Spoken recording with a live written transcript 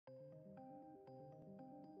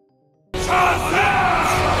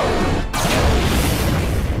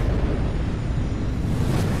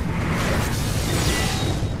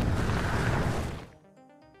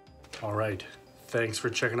Thanks for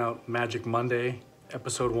checking out Magic Monday,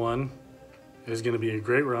 episode 1. It is going to be a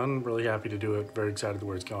great run. Really happy to do it. Very excited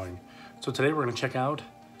where it's going. So today we're going to check out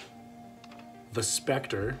The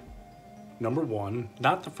Spectre, number 1.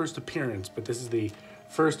 Not the first appearance, but this is the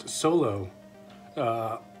first solo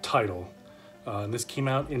title. And this came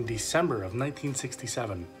out in December of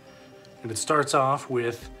 1967. And it starts off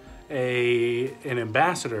with an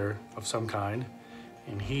ambassador of some kind,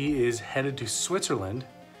 and he is headed to Switzerland,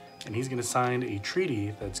 and he's going to sign a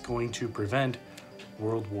treaty that's going to prevent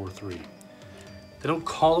World War III. They don't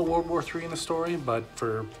call it World War III in the story, but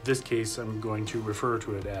for this case, I'm going to refer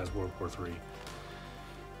to it as World War III.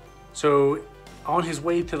 So on his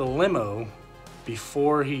way to the limo,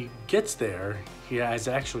 before he gets there, he is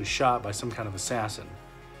actually shot by some kind of assassin.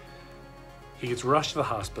 He gets rushed to the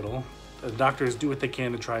hospital. The doctors do what they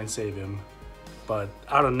can to try and save him, but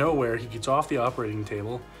out of nowhere, he gets off the operating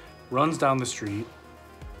table, runs down the street,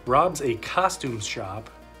 robs a costume shop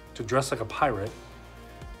to dress like a pirate,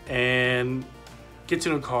 and gets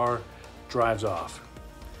in a car, drives off.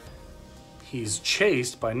 He's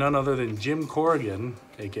chased by none other than Jim Corrigan,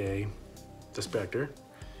 aka the Spectre,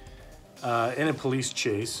 in a police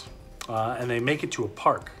chase, and they make it to a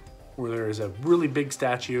park where there is a really big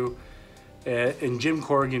statue, and Jim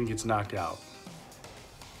Corrigan gets knocked out.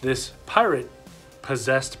 This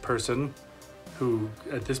pirate-possessed person, who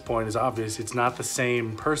at this point is obvious it's not the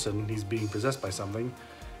same person, he's being possessed by something,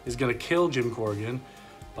 is going to kill Jim Corrigan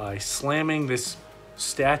by slamming this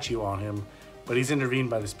statue on him, but he's intervened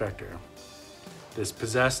by the Spectre. This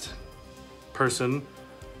possessed person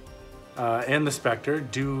and the Spectre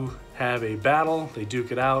do have a battle, they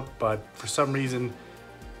duke it out, but for some reason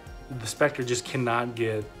the Spectre just cannot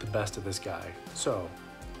get the best of this guy. So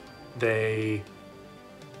they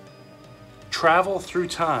travel through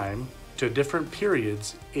time to different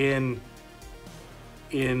periods in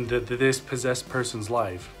this possessed person's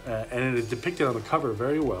life, and it is depicted on the cover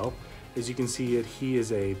very well. As you can see, he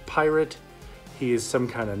is a pirate, he is some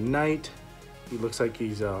kind of knight, he looks like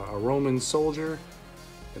he's a Roman soldier,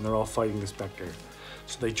 and they're all fighting the Spectre.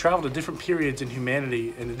 So they travel to different periods in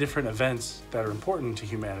humanity and to different events that are important to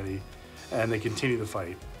humanity, and they continue the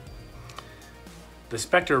fight. The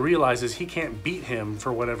Spectre realizes he can't beat him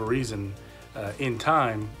for whatever reason in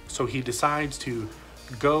time, so he decides to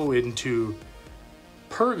go into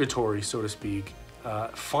purgatory, so to speak,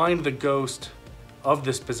 find the ghost of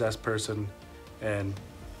this possessed person, and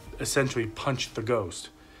essentially punch the ghost.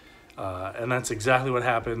 And that's exactly what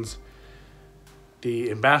happens.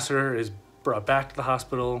 The ambassador is brought back to the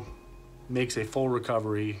hospital, makes a full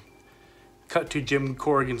recovery. Cut to Jim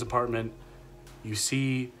Corrigan's apartment. You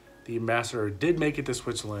see the ambassador did make it to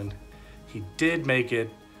Switzerland. He did make it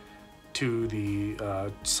to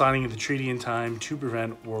the signing of the treaty in time to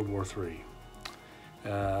prevent World War III.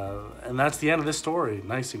 And that's the end of this story.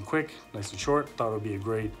 Nice and quick, nice and short. Thought it would be a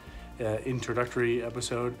great introductory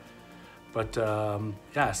episode. But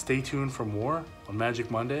yeah, stay tuned for more on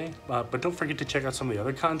Magic Monday. But don't forget to check out some of the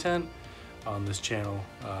other content on this channel.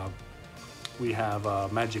 We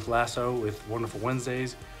have Magic Lasso with Wonderful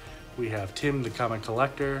Wednesdays. We have Tim the Comic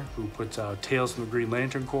Collector, who puts out Tales from the Green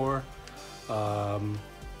Lantern Corps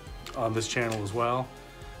on this channel as well.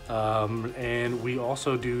 And we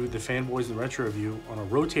also do the Fanboys and Retro Review on a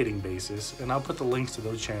rotating basis, and I'll put the links to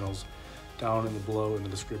those channels down below in the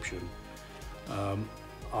description.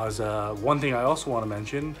 One thing I also want to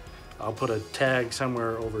mention, I'll put a tag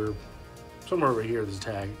somewhere over here, there's a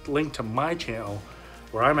tag, link to my channel,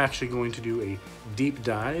 where I'm actually going to do a deep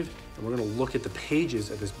dive, and we're going to look at the pages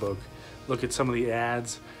of this book, look at some of the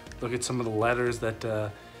ads, look at some of the letters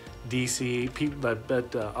that DC, people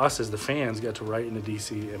that us as the fans get to write into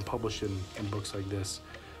DC and publish in books like this.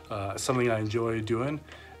 Something I enjoy doing,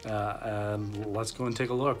 and let's go and take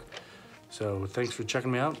a look. So thanks for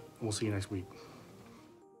checking me out, and we'll see you next week.